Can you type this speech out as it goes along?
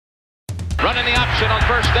Running the option on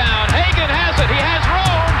first down. Hagan has it. He has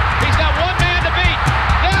room. He's got one man to beat.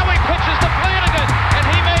 Now he pitches to Flanagan, and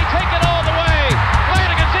he may take it all the way.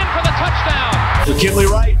 Flanagan's in for the touchdown. McKinley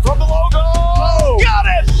Wright from the logo. Oh, got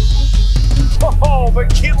it! Oh,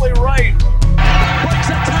 McKinley Wright. Breaks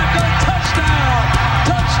a tackle. Touchdown.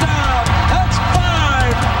 Touchdown. That's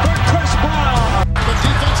 5 for Chris Brown. The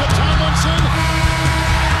defense of Tomlinson.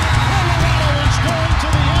 Colorado is going to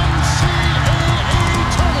the NCAA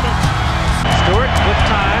tournament. Stewart with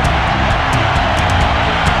time.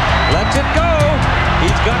 Lets it go.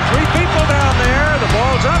 He's got 3 people down there. The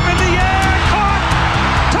ball's up in the air. Caught.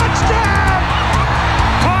 Touchdown.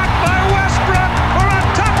 Caught by Westbrook for a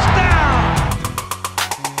touchdown.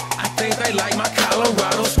 I think they like my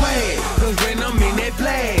Colorado swag. Cause when I'm in that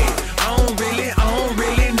flag, I don't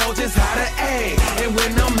really know just how to act. And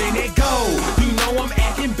when I'm in it go, you know I'm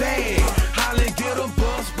acting bad. Holly get a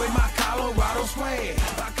bus with my Colorado swag.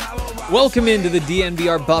 Welcome into the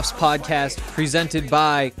DNVR Buffs podcast presented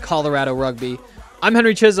by Colorado Rugby. I'm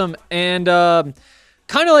Henry Chisholm, and kind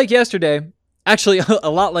of like yesterday, actually a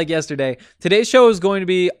lot like yesterday, today's show is going to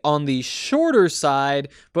be on the shorter side,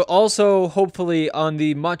 but also hopefully on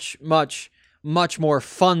the much more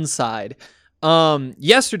fun side.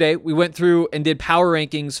 Yesterday, we went through and did power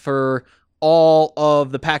rankings for all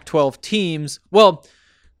of the Pac-12 teams. Well,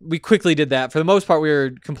 we quickly did that. For the most part, we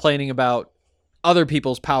were complaining about other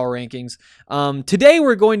people's power rankings. Today,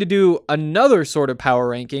 we're going to do another sort of power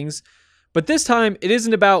rankings, but this time, it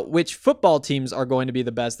isn't about which football teams are going to be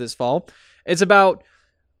the best this fall. It's about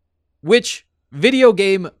which video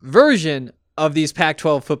game version of these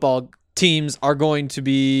Pac-12 football teams are going to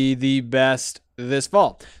be the best this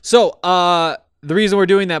fall. So, the reason we're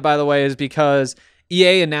doing that, by the way, is because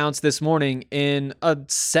EA announced this morning in a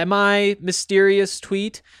semi-mysterious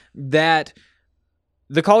tweet that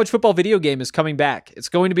the college football video game is coming back. It's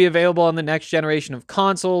going to be available on the next generation of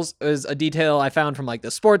consoles, is a detail I found from like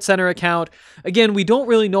the Sports Center account. Again, we don't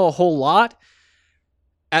really know a whole lot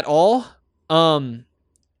at all,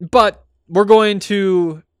 but we're going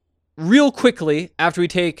to real quickly, after we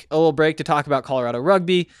take a little break to talk about Colorado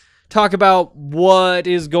Rugby, talk about what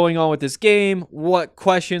is going on with this game, what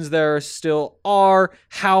questions there still are,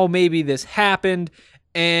 how maybe this happened,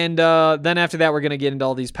 and then after that, we're going to get into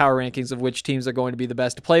all these power rankings of which teams are going to be the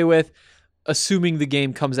best to play with, assuming the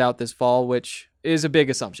game comes out this fall, which is a big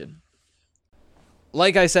assumption.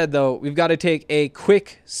 Like I said, though, we've got to take a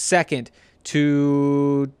quick second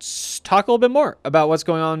to talk a little bit more about what's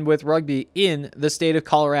going on with rugby in the state of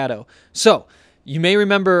Colorado. So, you may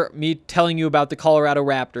remember me telling you about the Colorado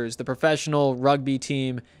Raptors, the professional rugby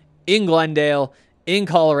team in Glendale, in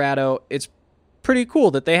Colorado. It's pretty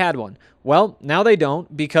cool that they had one. Well, now they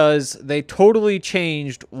don't, because they totally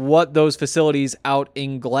changed what those facilities out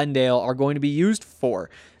in Glendale are going to be used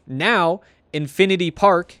for. Now, Infinity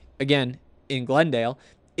Park, again, in Glendale,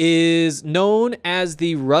 is known as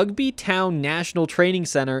the Rugby Town National Training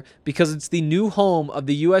Center because it's the new home of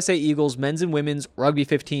the USA Eagles men's and women's Rugby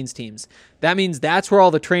 15s teams. That means that's where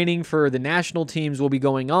all the training for the national teams will be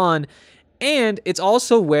going on, and it's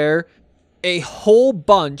also where a whole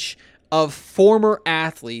bunch of former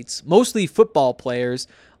athletes, mostly football players,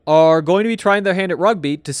 are going to be trying their hand at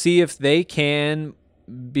rugby to see if they can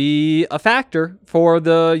be a factor for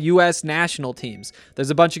the U.S. national teams. There's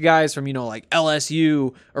a bunch of guys from, like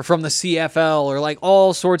LSU or from the CFL or like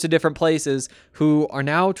all sorts of different places who are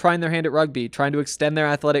now trying their hand at rugby, trying to extend their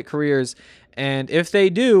athletic careers. And if they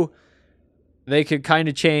do, they could kind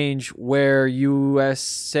of change where the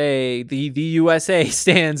USA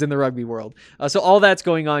stands in the rugby world. So all that's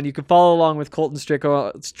going on. You can follow along with Colton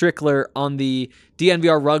Strickler on the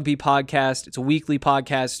DNVR Rugby podcast. It's a weekly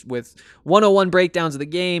podcast with 101 breakdowns of the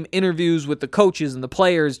game, interviews with the coaches and the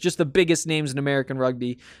players, just the biggest names in American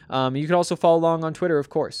rugby. You can also follow along on Twitter, of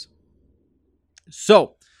course.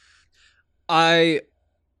 So I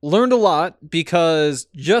learned a lot because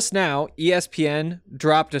just now ESPN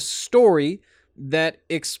dropped a story that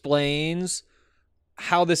explains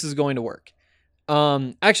how this is going to work.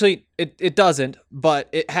 Actually, it doesn't, but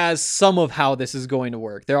it has some of how this is going to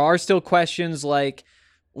work. There are still questions like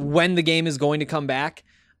when the game is going to come back.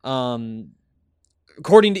 According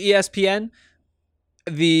to ESPN,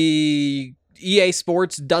 the EA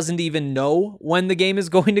Sports doesn't even know when the game is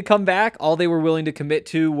going to come back. All they were willing to commit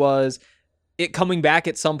to was it coming back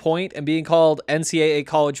at some point and being called NCAA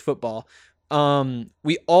college football.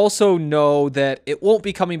 We also know that it won't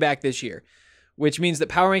be coming back this year, which means that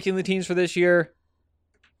power ranking the teams for this year,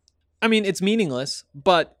 I mean, it's meaningless,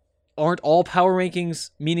 but aren't all power rankings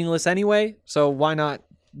meaningless anyway? So why not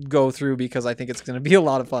go through, because I think it's going to be a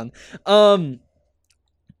lot of fun.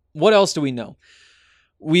 What else do we know?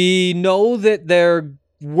 We know that they're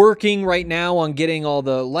working right now on getting all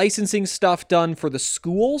the licensing stuff done for the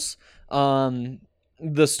schools.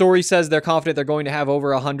 The story says they're confident they're going to have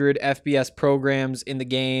over 100 FBS programs in the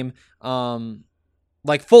game,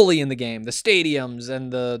 like fully in the game, the stadiums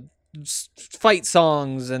and the fight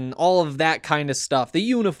songs and all of that kind of stuff, the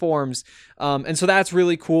uniforms. And so that's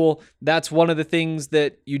really cool. That's one of the things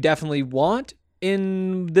that you definitely want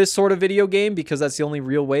in this sort of video game, because that's the only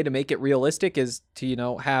real way to make it realistic, is to, you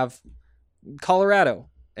know, have Colorado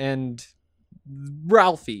and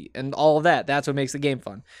Ralphie and all of that. That's what makes the game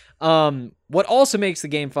fun. What also makes the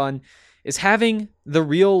game fun is having the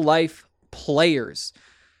real life players,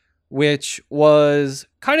 which was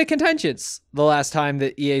kind of contentious the last time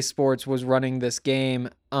that EA Sports was running this game.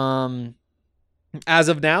 As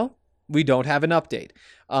of now, we don't have an update.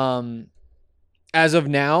 As of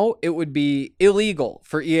now, it would be illegal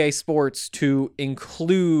for EA Sports to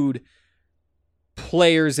include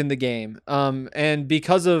players in the game. And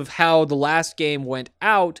because of how the last game went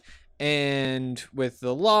out, and with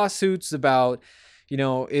the lawsuits about, you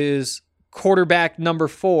know, is quarterback number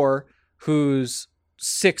 4, who's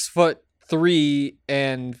 6'3"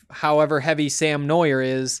 and however heavy Sam Neuer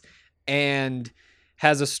is, and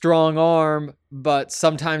has a strong arm, but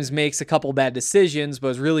sometimes makes a couple bad decisions, but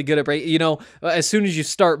is really good at break. You know, as soon as you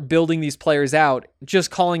start building these players out, just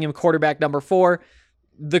calling him quarterback number 4,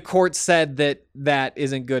 the court said that that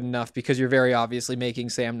isn't good enough because you're very obviously making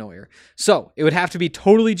Sam Neuer. So it would have to be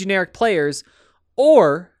totally generic players,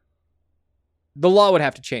 or the law would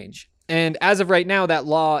have to change. And as of right now, that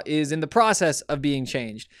law is in the process of being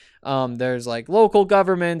changed. There's like local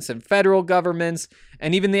governments and federal governments,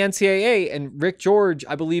 and even the NCAA, and Rick George,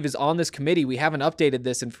 I believe, is on this committee. We haven't updated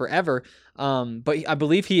this in forever, but I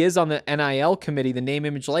believe he is on the NIL committee, the Name,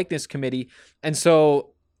 Image, Likeness committee. And so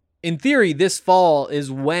in theory, this fall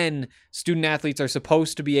is when student athletes are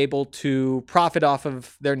supposed to be able to profit off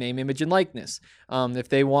of their name, image, and likeness. If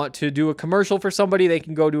they want to do a commercial for somebody, they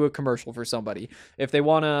can go do a commercial for somebody. If they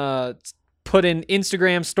want to put an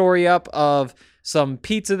Instagram story up of some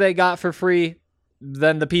pizza they got for free,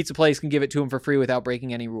 then the pizza place can give it to them for free without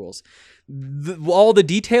breaking any rules. All the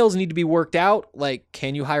details need to be worked out. Like,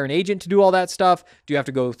 can you hire an agent to do all that stuff? Do you have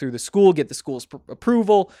to go through the school, get the school's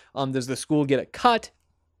approval? Does the school get a cut?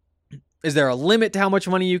 Is there a limit to how much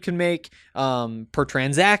money you can make per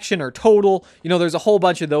transaction or total? You know, there's a whole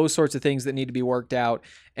bunch of those sorts of things that need to be worked out.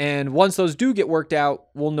 And once those do get worked out,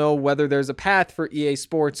 we'll know whether there's a path for EA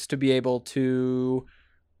Sports to be able to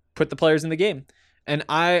put the players in the game. And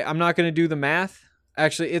I'm not going to do the math.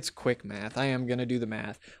 Actually, it's quick math. I am going to do the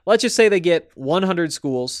math. Let's just say they get 100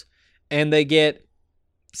 schools and they get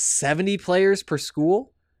 70 players per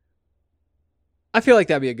school. I feel like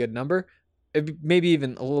that'd be a good number. Maybe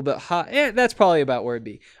even a little bit high. That's probably about where it'd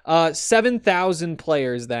be. 7,000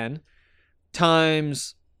 players then,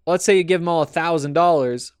 times, let's say you give them all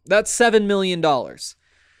 $1,000. That's $7 million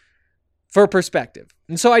for perspective.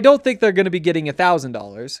 And so I don't think they're going to be getting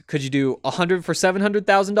 $1,000. Could you do 100 for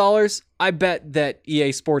 $700,000? I bet that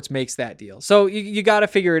EA Sports makes that deal. So you got to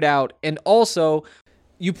figure it out. And also,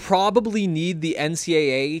 you probably need the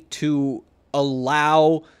NCAA to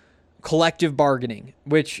allow collective bargaining,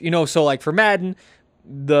 which, you know, so like for Madden,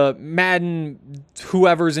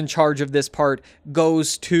 whoever's in charge of this part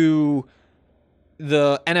goes to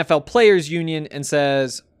the NFL Players Union and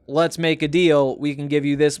says, let's make a deal. We can give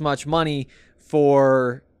you this much money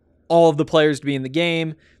for all of the players to be in the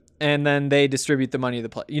game. And then they distribute the money to the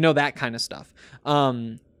player, you know, that kind of stuff.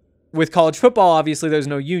 With college football, obviously there's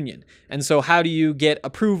no union. And so how do you get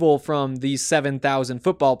approval from these 7,000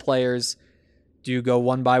 football players? Do you go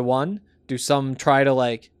one by one? Do some try to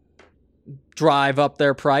like drive up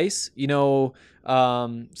their price? You know,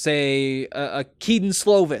 say a Keaton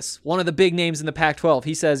Slovis, one of the big names in the Pac-12.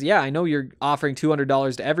 He says, yeah, I know you're offering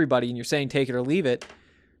 $200 to everybody and you're saying take it or leave it.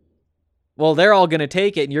 Well, they're all going to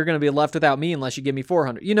take it and you're going to be left without me unless you give me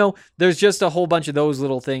 $400. You know, there's just a whole bunch of those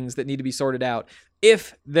little things that need to be sorted out.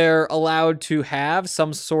 If they're allowed to have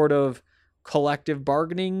some sort of collective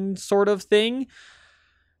bargaining sort of thing,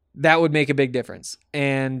 that would make a big difference.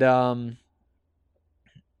 And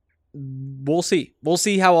we'll see. We'll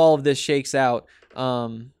see how all of this shakes out.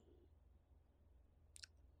 I'm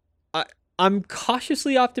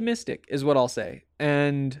cautiously optimistic is what I'll say.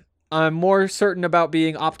 And I'm more certain about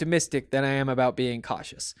being optimistic than I am about being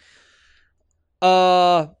cautious.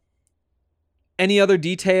 Any other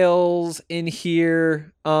details in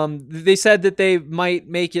here? They said that they might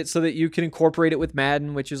make it so that you can incorporate it with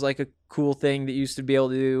Madden, which is like a cool thing that you used to be able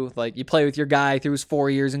to do. Like you play with your guy through his 4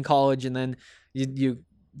 years in college and then you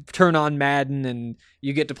turn on Madden and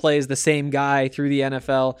you get to play as the same guy through the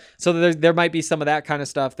NFL. So there might be some of that kind of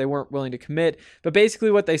stuff. They weren't willing to commit. But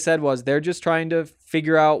basically what they said was they're just trying to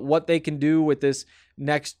figure out what they can do with this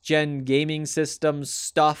next gen gaming system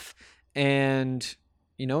stuff. And,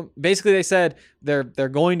 basically they said they're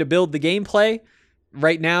going to build the gameplay.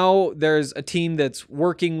 Right now, there's a team that's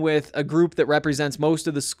working with a group that represents most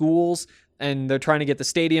of the schools, and they're trying to get the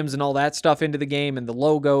stadiums and all that stuff into the game and the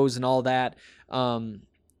logos and all that.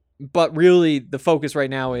 But really, the focus right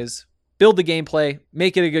now is build the gameplay,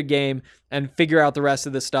 make it a good game, and figure out the rest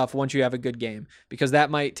of the stuff once you have a good game. Because that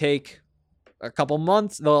might take a couple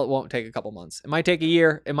months. No, it won't take a couple months. It might take a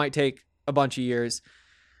year. It might take a bunch of years.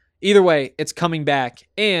 Either way, it's coming back.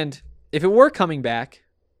 And if it were coming back,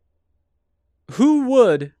 who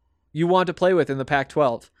would you want to play with in the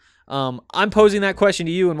Pac-12? I'm posing that question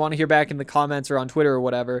to you and want to hear back in the comments or on Twitter or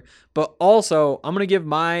whatever. But also, I'm going to give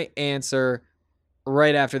my answer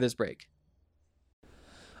right after this break.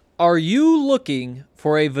 Are you looking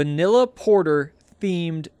for a vanilla porter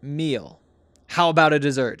themed meal? How about a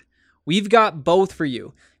dessert? We've got both for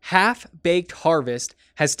you. Half Baked Harvest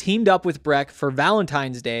has teamed up with Breck for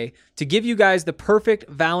Valentine's Day to give you guys the perfect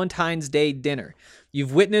Valentine's Day dinner.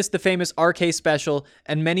 You've witnessed the famous RK special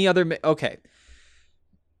and many other... Okay.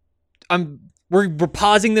 We're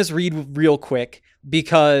pausing this read real quick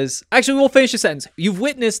because... Actually, we'll finish the sentence. You've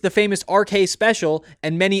witnessed the famous RK special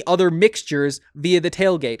and many other mixtures via the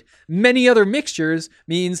tailgate. Many other mixtures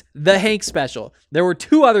means the Hank special. There were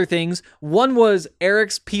two other things. One was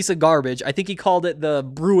Eric's piece of garbage. I think he called it the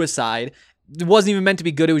Brewicide. It wasn't even meant to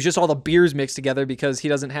be good. It was just all the beers mixed together because he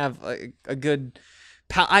doesn't have a good...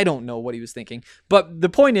 I don't know what he was thinking. But the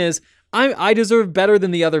point is, I deserve better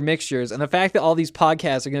than the other mixtures. And the fact that all these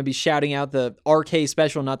podcasts are going to be shouting out the RK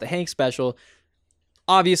special, not the Hank special,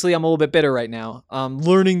 obviously I'm a little bit bitter right now.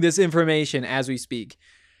 Learning this information as we speak.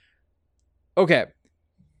 Okay.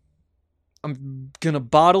 I'm going to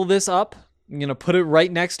bottle this up. I'm going to put it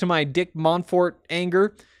right next to my Dick Montfort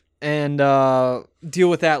anger and deal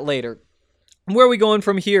with that later. Where are we going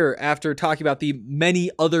from here after talking about the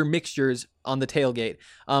many other mixtures on the tailgate?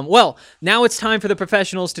 Well, now it's time for the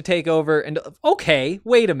professionals to take over. And okay,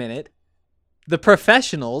 wait a minute. The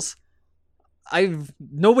professionals?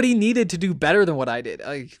 Nobody needed to do better than what I did.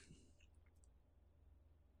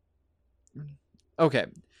 Okay.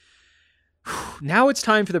 Now it's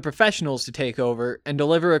time for the professionals to take over and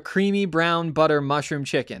deliver a creamy brown butter mushroom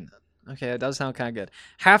chicken. Okay, that does sound kind of good.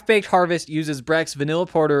 Half Baked Harvest uses Breck's vanilla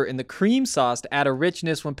porter in the cream sauce to add a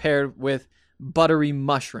richness when paired with buttery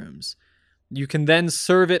mushrooms. You can then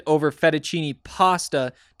serve it over fettuccine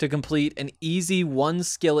pasta to complete an easy one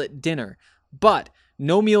skillet dinner. But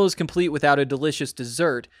no meal is complete without a delicious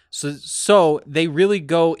dessert, so they really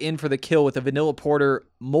go in for the kill with a vanilla porter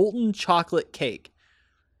molten chocolate cake.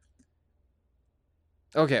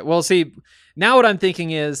 Okay, well, see, now what I'm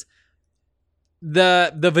thinking is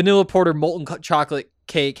the vanilla porter molten chocolate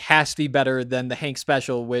cake has to be better than the Hank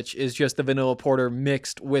special, which is just the vanilla porter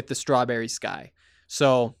mixed with the strawberry sky.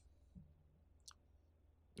 So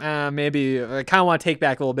maybe I kind of want to take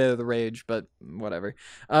back a little bit of the rage, but whatever.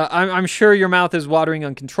 I'm sure your mouth is watering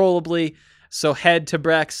uncontrollably. So head to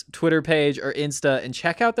Breck's Twitter page or Insta and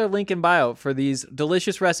check out their link in bio for these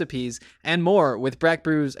delicious recipes and more with Breck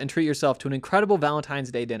Brews and treat yourself to an incredible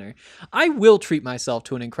Valentine's Day dinner. I will treat myself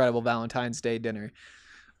to an incredible Valentine's Day dinner.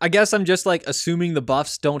 I guess I'm just assuming the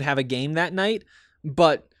Buffs don't have a game that night,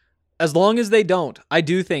 but as long as they don't, I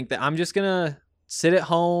do think that I'm just going to sit at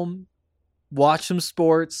home, watch some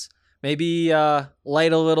sports, maybe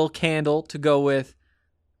light a little candle to go with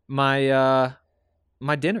my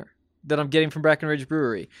my dinner that I'm getting from Breckenridge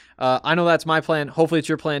Brewery. I know that's my plan. Hopefully it's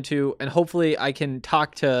your plan too. And hopefully I can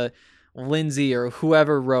talk to Lindsay or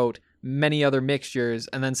whoever wrote many other mixtures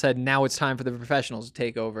and then said, now it's time for the professionals to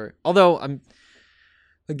take over. Although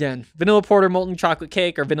again, vanilla porter, molten chocolate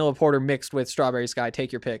cake, or vanilla porter mixed with strawberry sky,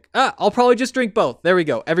 take your pick. I'll probably just drink both. There we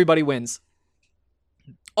go. Everybody wins.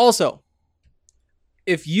 Also,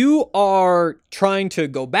 if you are trying to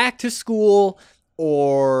go back to school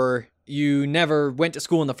or you never went to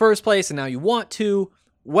school in the first place and now you want to,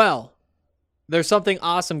 well, there's something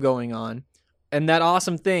awesome going on. And that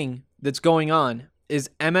awesome thing that's going on is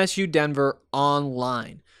MSU Denver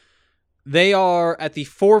Online. They are at the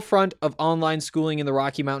forefront of online schooling in the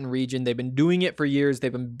Rocky Mountain region. They've been doing it for years.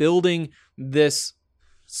 They've been building this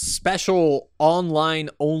special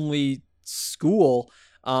online-only school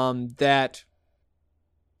that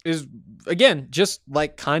is, again, just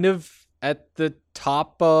kind of at the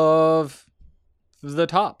top of the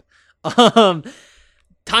top. Time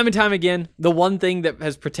and time again, the one thing that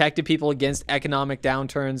has protected people against economic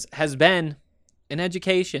downturns has been in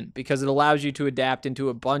education because it allows you to adapt into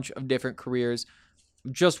a bunch of different careers.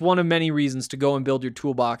 Just one of many reasons to go and build your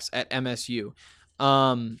toolbox at MSU.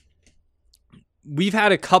 We've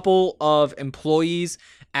had a couple of employees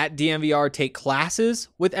at DNVR take classes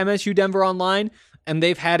with MSU Denver Online, and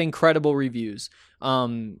they've had incredible reviews.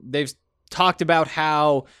 They've talked about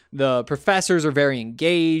how the professors are very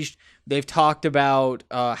engaged. They've talked about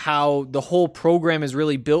how the whole program is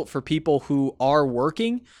really built for people who are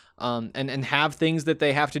working and have things that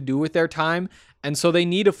they have to do with their time. And so they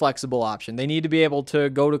need a flexible option. They need to be able to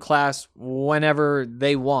go to class whenever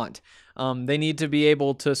they want. They need to be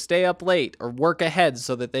able to stay up late or work ahead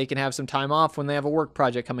so that they can have some time off when they have a work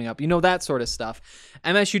project coming up. You know, that sort of stuff.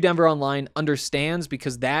 MSU Denver Online understands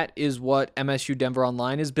because that is what MSU Denver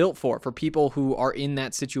Online is built for people who are in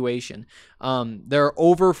that situation. There are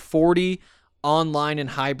over 40 online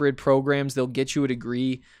and hybrid programs. They'll get you a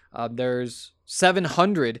degree. There's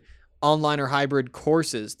 700 online or hybrid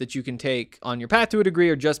courses that you can take on your path to a degree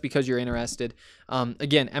or just because you're interested.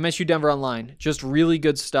 Again, MSU Denver Online, just really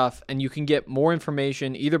good stuff. And you can get more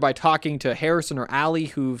information either by talking to Harrison or Allie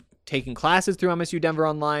who've taken classes through MSU Denver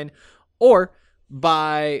Online or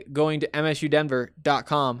by going to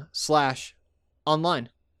msudenver.com/online.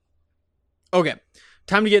 Okay,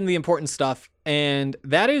 time to get into the important stuff. And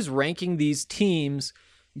that is ranking these teams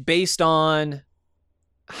based on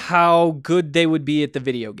how good they would be at the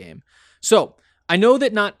video game. So I know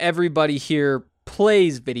that not everybody here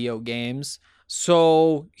plays video games.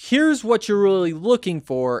 So here's what you're really looking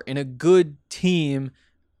for in a good team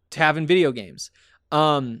to have in video games.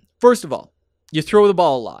 First of all, you throw the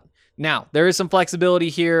ball a lot. Now, there is some flexibility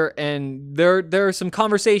here, and there are some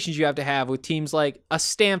conversations you have to have with teams like a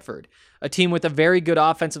Stanford, a team with a very good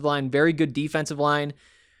offensive line, very good defensive line.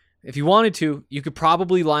 If you wanted to, you could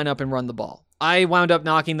probably line up and run the ball. I wound up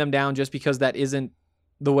knocking them down just because that isn't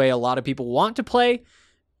the way a lot of people want to play.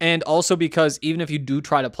 And also because even if you do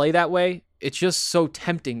try to play that way, it's just so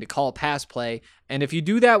tempting to call pass play. And if you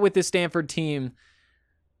do that with this Stanford team,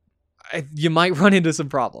 you might run into some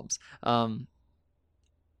problems. So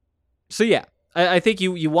yeah, I think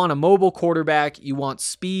you want a mobile quarterback. You want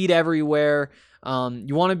speed everywhere.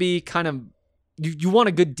 You want to be kind of, you want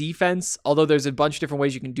a good defense, although there's a bunch of different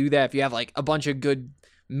ways you can do that. If you have like a bunch of good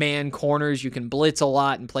man corners, you can blitz a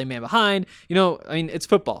lot and play man behind. You know, I mean, it's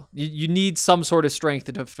football. You need some sort of strength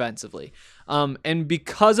defensively. And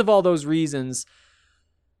because of all those reasons,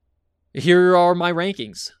 here are my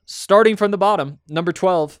rankings. Starting from the bottom, number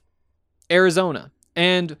 12, Arizona.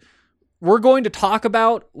 And we're going to talk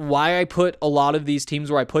about why I put a lot of these teams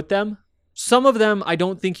where I put them. Some of them, I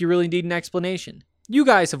don't think you really need an explanation. You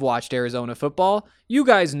guys have watched Arizona football. You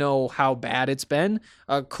guys know how bad it's been.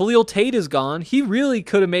 Khalil Tate is gone. He really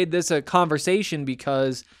could have made this a conversation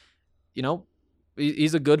because, you know,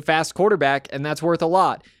 he's a good, fast quarterback, and that's worth a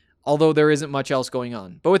lot, although there isn't much else going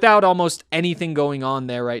on. But without almost anything going on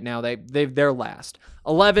there right now, they're last.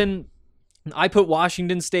 11, I put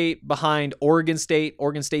Washington State behind Oregon State.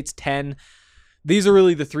 Oregon State's 10. These are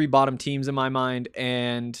really the three bottom teams in my mind,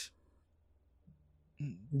 and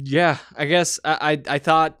yeah, I guess I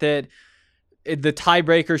thought that the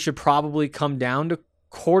tiebreaker should probably come down to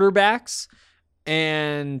quarterbacks,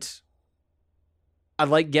 and I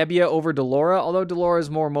like Gebbia over Delora, although Delora is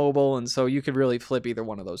more mobile, and so you could really flip either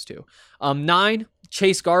one of those two. 9,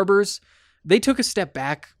 Chase Garbers. They took a step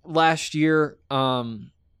back last year.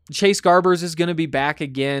 Chase Garbers is going to be back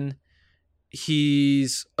again.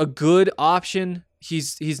 He's a good option.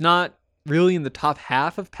 He's not really in the top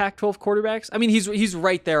half of Pac-12 quarterbacks. I mean, he's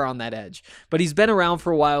right there on that edge, but he's been around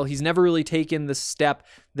for a while. He's never really taken the step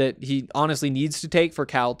that he honestly needs to take for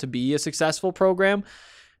Cal to be a successful program.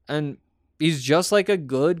 And he's just like a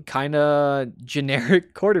good kind of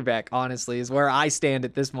generic quarterback, honestly, is where I stand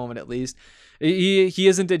at this moment, at least. He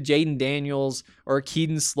isn't a Jaden Daniels or a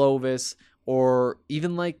Keaton Slovis or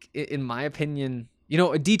even, like, in my opinion, you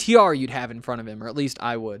know, a DTR you'd have in front of him, or at least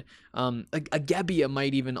I would. A Gebbia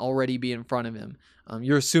might even already be in front of him.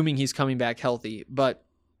 You're assuming he's coming back healthy. But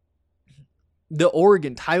the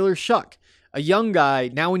Oregon, Tyler Shuck, a young guy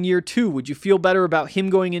now in year 2, would you feel better about him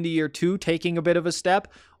going into year 2, taking a bit of a step,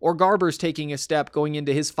 or Garbers taking a step going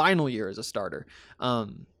into his final year as a starter?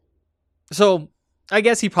 So I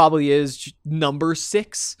guess he probably is number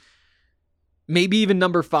 6, maybe even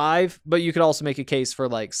number 5, but you could also make a case for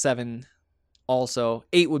like 7. Also,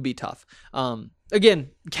 8 would be tough.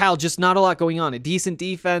 Again, Cal, just not a lot going on. A decent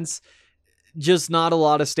defense, just not a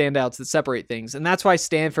lot of standouts that separate things. And that's why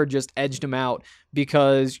Stanford just edged him out,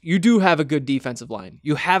 because you do have a good defensive line.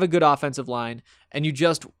 You have a good offensive line, and you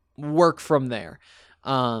just work from there.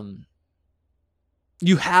 You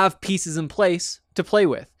have pieces in place to play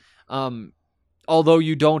with. although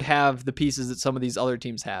you don't have the pieces that some of these other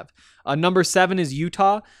teams have. Number 7 is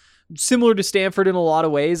Utah. Similar to Stanford in a lot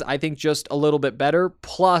of ways. I think just a little bit better.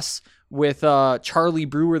 Plus, with Charlie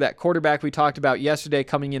Brewer, that quarterback we talked about yesterday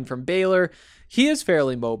coming in from Baylor, he is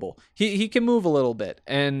fairly mobile. He can move a little bit.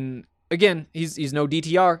 And again, he's no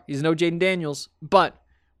DTR. He's no Jaden Daniels. But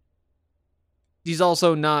he's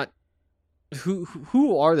also not...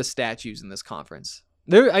 Who are the statues in this conference?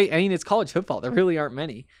 I mean, it's college football. There really aren't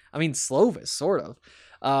many. I mean, Slovis, sort of.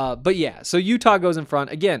 But yeah, so Utah goes in front.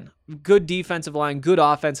 Again, good defensive line, good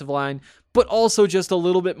offensive line, but also just a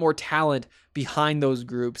little bit more talent behind those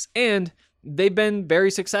groups. And they've been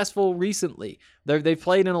very successful recently. They've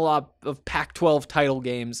played in a lot of Pac-12 title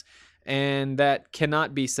games, and that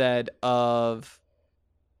cannot be said of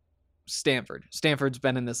Stanford. Stanford's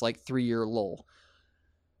been in this like 3-year lull.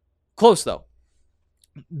 Close though.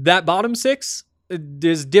 That bottom 6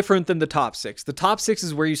 is different than the top 6. The top 6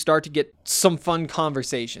 is where you start to get some fun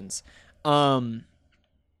conversations. I'm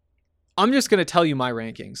just going to tell you my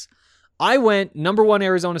rankings. I went number 1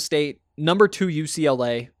 Arizona State, number 2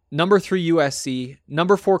 UCLA, number 3 USC,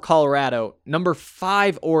 number 4 Colorado, number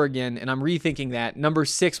 5 Oregon, and I'm rethinking that, number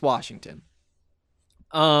 6 Washington.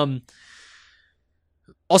 I'll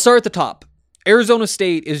start at the top. Arizona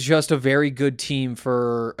State is just a very good team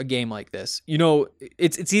for a game like this. You know,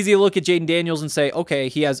 it's easy to look at Jaden Daniels and say, okay,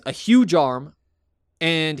 he has a huge arm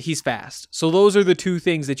and he's fast. So those are the 2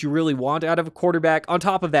 things that you really want out of a quarterback. On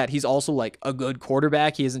top of that, he's also like a good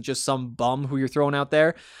quarterback. He isn't just some bum who you're throwing out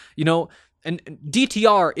there. You know, and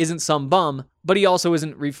DTR isn't some bum, but he also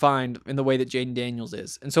isn't refined in the way that Jaden Daniels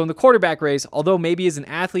is. And so in the quarterback race, although maybe as an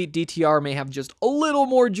athlete, DTR may have just a little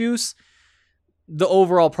more juice, the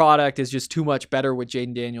overall product is just too much better with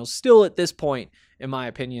Jaden Daniels. Still at this point, in my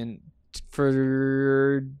opinion,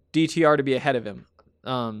 for DTR to be ahead of him.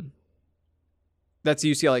 That's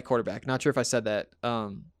the UCLA quarterback. Not sure if I said that.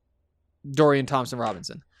 Dorian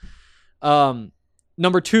Thompson-Robinson.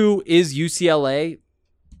 Number 2 is UCLA.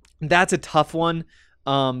 That's a tough one.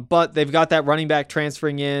 But they've got that running back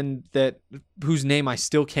transferring in whose name I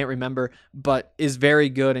still can't remember, but is very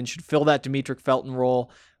good and should fill that Demetric Felton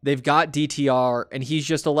role. They've got DTR, and he's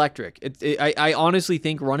just electric. I honestly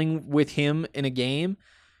think running with him in a game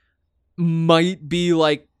might be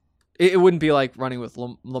like, it wouldn't be like running with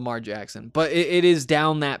Lamar Jackson, but it is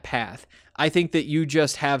down that path. I think that you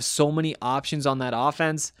just have so many options on that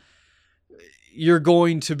offense. You're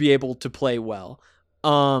going to be able to play well.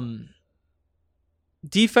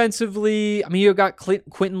 Defensively, I mean, you've got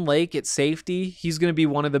Quentin Lake at safety. He's going to be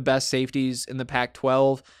one of the best safeties in the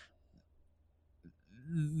Pac-12.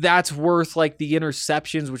 That's worth like the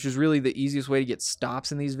interceptions, which is really the easiest way to get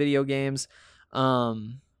stops in these video games.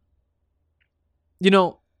 You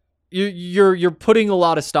know, you're putting a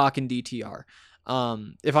lot of stock in DTR.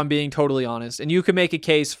 If I'm being totally honest, and you can make a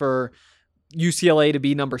case for UCLA to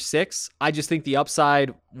be number 6. I just think the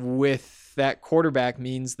upside with that quarterback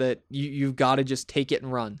means that you've got to just take it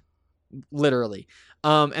and run, literally.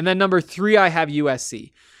 And then number 3, I have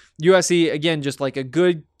USC. USC, again, just like a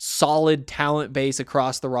good, solid talent base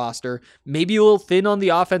across the roster. Maybe a little thin on the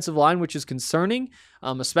offensive line, which is concerning,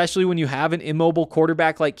 especially when you have an immobile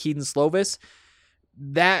quarterback like Kedon Slovis.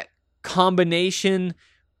 That combination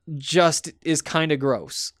just is kind of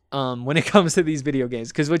gross when it comes to these video games,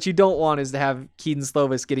 because what you don't want is to have Kedon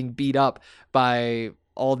Slovis getting beat up by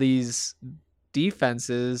all these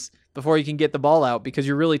defenses before you can get the ball out, because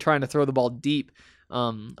you're really trying to throw the ball deep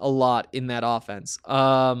a lot in that offense.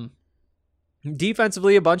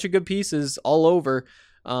 Defensively, a bunch of good pieces all over.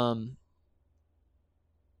 A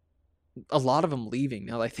lot of them leaving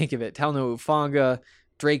now that I think of it. Talanoa Hufanga,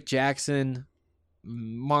 Drake Jackson,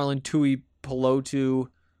 Marlon Tui Pelotu.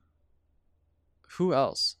 Who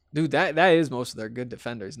else? Dude, that is most of their good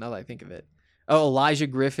defenders now that I think of it. Oh, Elijah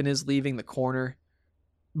Griffin is leaving, the corner.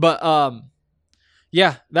 But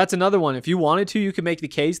yeah, that's another one. If you wanted to, you could make the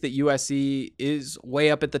case that USC is way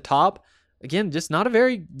up at the top. Again, just not a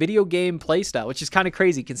very video game play style, which is kind of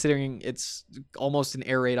crazy considering it's almost an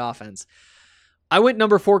air raid offense. I went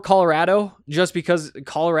number 4 Colorado just because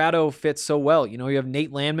Colorado fits so well. You know, you have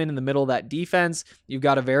Nate Landman in the middle of that defense. You've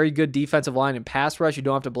got a very good defensive line and pass rush. You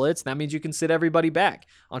don't have to blitz. That means you can sit everybody back.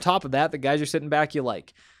 On top of that, the guys you're sitting back you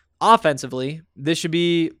like. Offensively, this should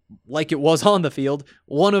be, like it was on the field,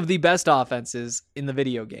 one of the best offenses in the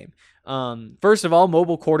video game. First of all,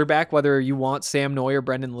 mobile quarterback, whether you want Sam Noy or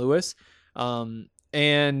Brendan Lewis.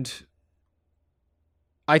 And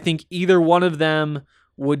I think either one of them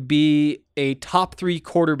would be a top 3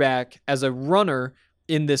 quarterback as a runner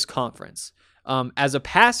in this conference. As a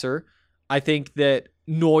passer, I think that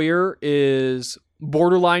Neuer is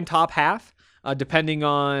borderline top half, depending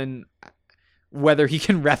on whether he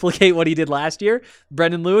can replicate what he did last year.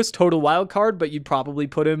 Brendan Lewis, total wild card, but you'd probably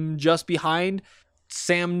put him just behind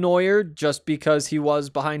Sam Neuer just because he was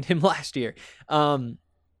behind him last year.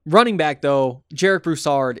 Running back, though, Jarek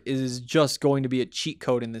Broussard is just going to be a cheat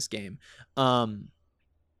code in this game.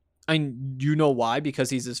 And you know why? Because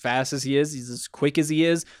he's as fast as he is. He's as quick as he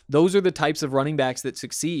is. Those are the types of running backs that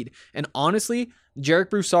succeed. And honestly, Jarek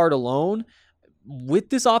Broussard alone, with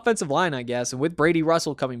this offensive line, I guess, and with Brady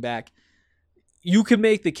Russell coming back, you could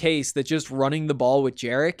make the case that just running the ball with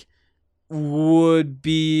Jarek would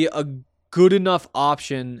be a good enough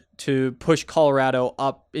option to push Colorado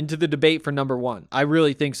up into the debate for number one. I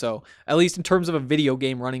really think so. At least in terms of a video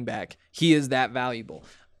game running back, he is that valuable.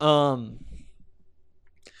 Number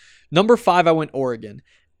 5, I went Oregon.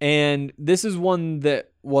 And this is one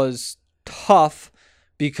that was tough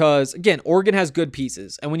because, again, Oregon has good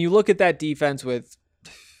pieces. And when you look at that defense with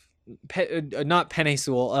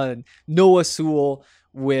Noah Sewell,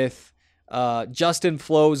 with Justin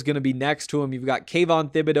Flo is going to be next to him. You've got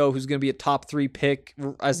Kayvon Thibodeau, who's going to be a top 3 pick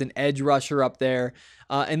as an edge rusher up there.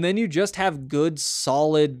 And then you just have good,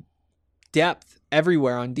 solid depth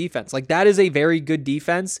everywhere on defense. Like, that is a very good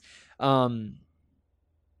defense. In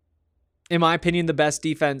my opinion, the best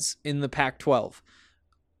defense in the Pac-12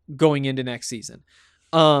 going into next season.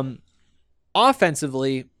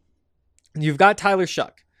 Offensively, you've got Tyler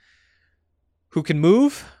Shough, who can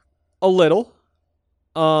move a little.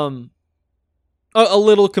 A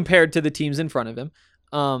little compared to the teams in front of him.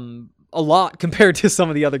 A lot compared to some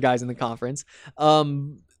of the other guys in the conference.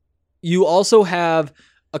 You also have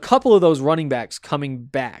a couple of those running backs coming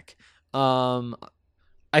back.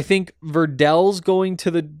 I think Verdell's going to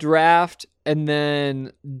the draft, and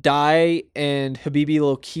then Dye and Habibi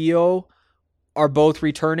Lokio are both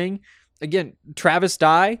returning. Again, Travis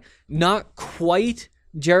Dye, not quite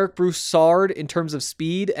Jarek Broussard in terms of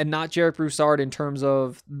speed, and not Jarek Broussard in terms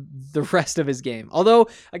of the rest of his game. Although,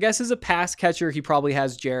 I guess as a pass catcher, he probably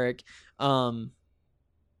has Jarek.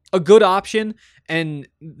 A good option, and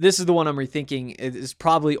this is the one I'm rethinking, is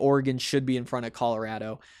probably Oregon should be in front of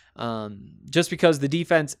Colorado. Just because the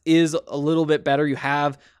defense is a little bit better. You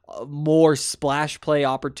have more splash play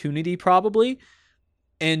opportunity probably.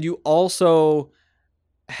 And you also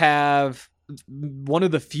have one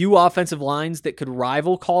of the few offensive lines that could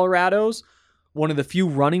rival Colorado's, one of the few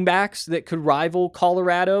running backs that could rival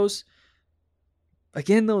Colorado's.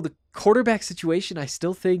 Again, though, the quarterback situation, I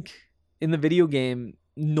still think in the video game,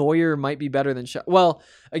 Neuer might be better than Shough. Well,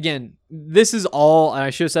 again, this is all, and I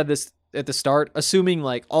should have said this at the start, assuming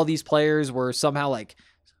like all these players were somehow like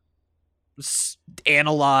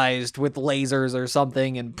analyzed with lasers or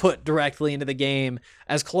something and put directly into the game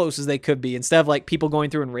as close as they could be, instead of like people going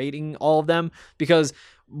through and rating all of them. Because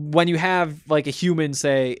when you have like a human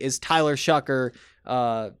say, is Tyler Shough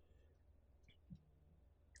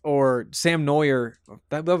or Sam Neuer,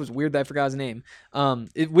 that was weird that I forgot his name,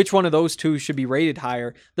 which one of those two should be rated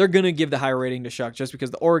higher, they're going to give the higher rating to Shough, just because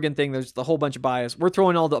the Oregon thing, there's the whole bunch of bias. We're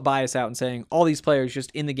throwing all the bias out and saying all these players just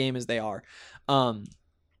in the game as they are.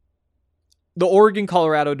 The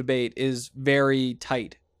Oregon-Colorado debate is very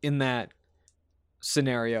tight in that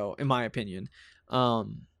scenario, in my opinion.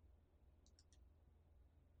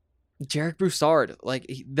 Jarek Broussard,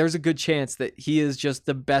 there's a good chance that he is just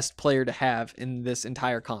the best player to have in this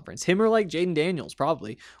entire conference. Him or like Jaden Daniels,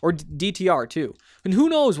 probably, or DTR too. And who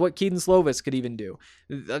knows what Keaton Slovis could even do.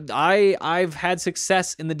 I've had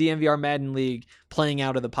success in the DNVR Madden League playing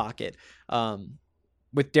out of the pocket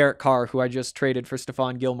with Derek Carr, who I just traded for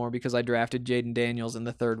Stephon Gilmore because I drafted Jaden Daniels in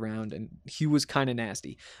the 3rd round, and he was kind of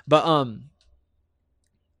nasty. But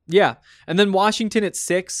yeah, and then Washington at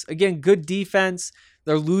 6, again, good defense.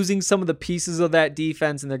 They're losing some of the pieces of that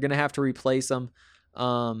defense, and they're going to have to replace them.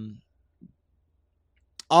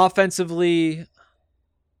 Offensively,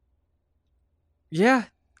 yeah,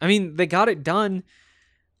 I mean, they got it done,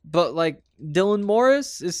 but like Dylan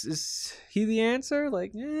Morris, is he the answer?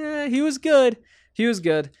 Like, yeah, he was good. He was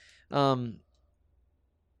good. I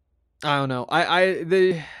don't know.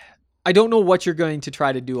 I don't know what you're going to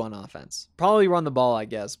try to do on offense. Probably run the ball, I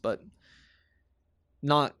guess, but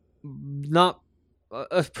not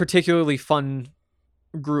a particularly fun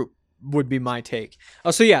group would be my take.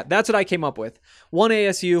 So yeah, that's what I came up with. 1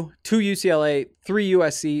 ASU, 2 UCLA, 3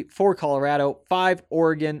 USC, 4 Colorado, 5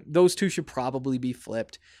 Oregon. Those two should probably be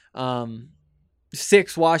flipped.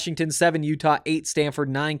 6 Washington, 7 Utah, 8 Stanford,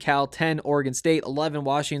 9 Cal, 10 Oregon State, 11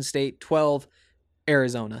 Washington State, 12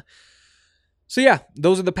 Arizona. So yeah,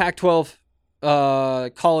 those are the Pac-12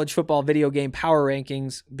 college football video game power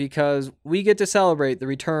rankings, because we get to celebrate the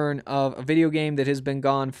return of a video game that has been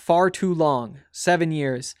gone far too long, 7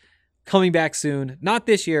 years, coming back soon. Not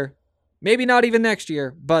this year, Maybe not even next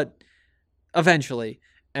year, but eventually.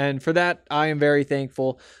 And for that, I am very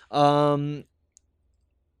thankful. I'll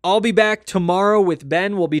be back tomorrow with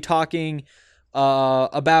Ben. We'll be talking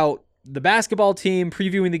about the basketball team,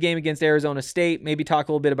 previewing the game against Arizona State, maybe talk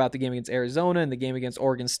a little bit about the game against Arizona and the game against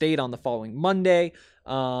Oregon State on the following Monday.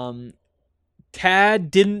 Tad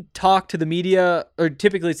didn't talk to the media, or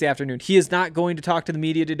typically it's the afternoon. He is not going to talk to the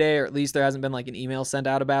media today, or at least there hasn't been like an email sent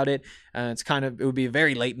out about it. It would be a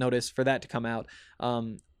very late notice for that to come out.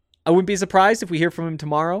 I wouldn't be surprised if we hear from him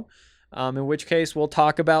tomorrow, in which case we'll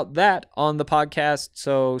talk about that on the podcast.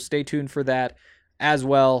 So stay tuned for that as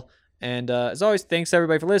well. And as always, thanks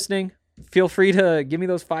everybody for listening. Feel free to give me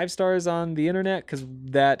those 5 stars on the internet because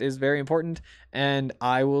that is very important. And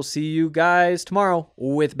I will see you guys tomorrow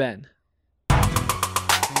with Ben.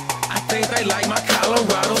 I think they like my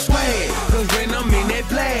Colorado swag, cause when I'm in that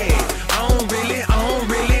flag, I don't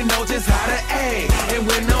really know just how to act. And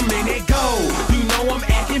when I'm in that goal, you know I'm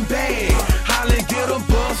acting bad. Holla, get a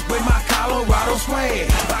bus with my Colorado swag,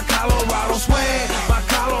 my Colorado swag, my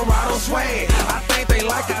Colorado swag. I think they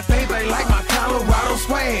like my Colorado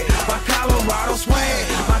swag, my Colorado swag,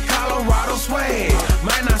 my Colorado swag.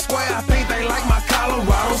 Man, I swear, I think they like my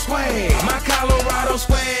Colorado swag, my Colorado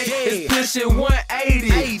swag. It's pushing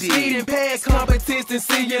 180, speeding past competition.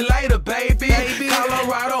 See you later, baby.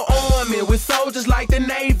 Colorado Army with soldiers like the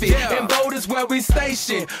Navy, and boat is where we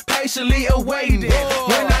station, patiently awaiting.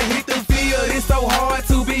 When I hit the field, it's so hard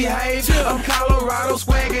to behave. I'm Colorado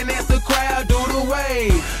swagging as the crowd do the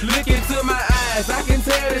wave. Look into my eyes, I can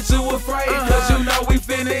tell that you afraid, cause you know we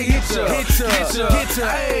finna hit ya.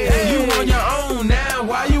 Hey, you on your own now,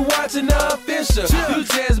 why you watching the official? You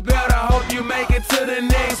just better hope you make it to the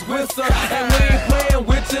next whistle. And we ain't playing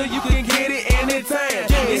with you, you can get it anytime.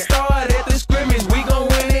 It started at the scrimmage, we gon'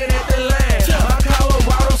 win it at the line. My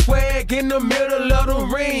Colorado swag in the middle of the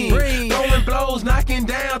ring, throwing blows, knocking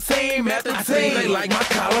down team after team. I think they like my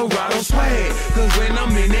Colorado swag, cause when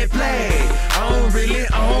I'm in that flag, I don't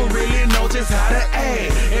really know just how to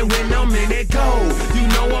act. And when I'm in that goal, you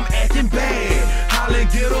know I'm acting bad. Holla,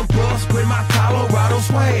 get a bus with my Colorado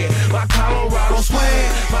swag, my Colorado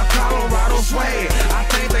swag, my Colorado swag. I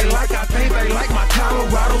think they like my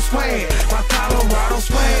Colorado swag, my Colorado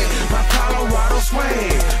swag, my Colorado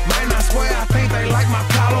swag. Man, I swear, I think they like my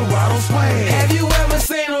Colorado swag. Have you ever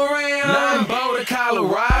seen around? Nothing but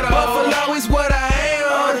Colorado. Buffalo is what I am.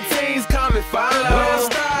 All the teams come and follow. When I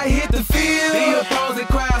start hit the field, the opposing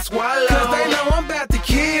crowd swallow, cause they know I'm about to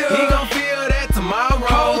kill. He gon' feel that tomorrow.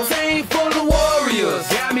 Whole team full of warriors,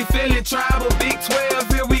 got me feeling tribal. Big 12,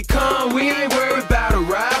 here we come. We ain't worried about a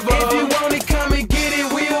rival. If you want it, come and get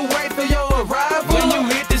it. We'll wait for your arrival. When you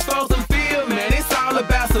hit this frozen field, man, it's all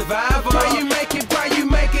about survival. Pray you make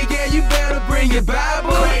it, yeah, you better bring your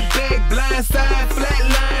Bible. Crack back, blind side, flat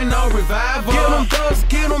line, no revival.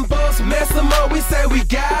 Get them bucks, mess them up, we say we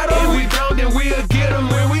got them. If we don't, then we'll get them.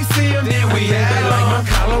 When we see them, then we have them. They like my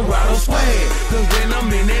Colorado swag, cause when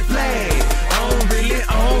I'm in that flag, I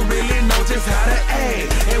don't really know just how to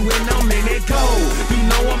act. And when I'm in that goal, you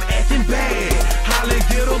know I'm acting bad. Holla,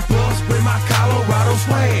 get a bus with my Colorado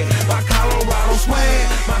swag, my Colorado swag,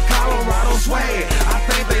 my Colorado swag. I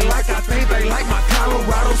think they like my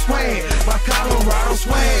Colorado swag, my Colorado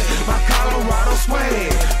swag, my Colorado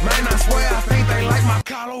swag. Man, I swear, I think they like my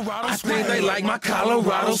Colorado swag. I think they like my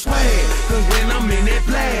Colorado swag, cause when I'm in that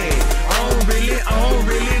flag, I don't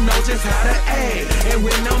really know just how to act. And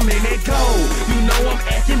when I'm in that goal, you know I'm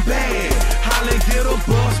acting bad. Holla, get a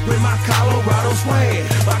bus with my Colorado swag,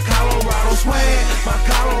 my Colorado swag, my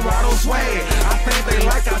Colorado swag. I think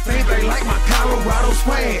they like my Colorado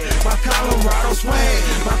swag, my Colorado swag,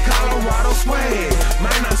 my Colorado swag.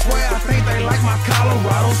 Man, I swear, I think they like my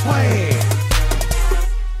Colorado swag.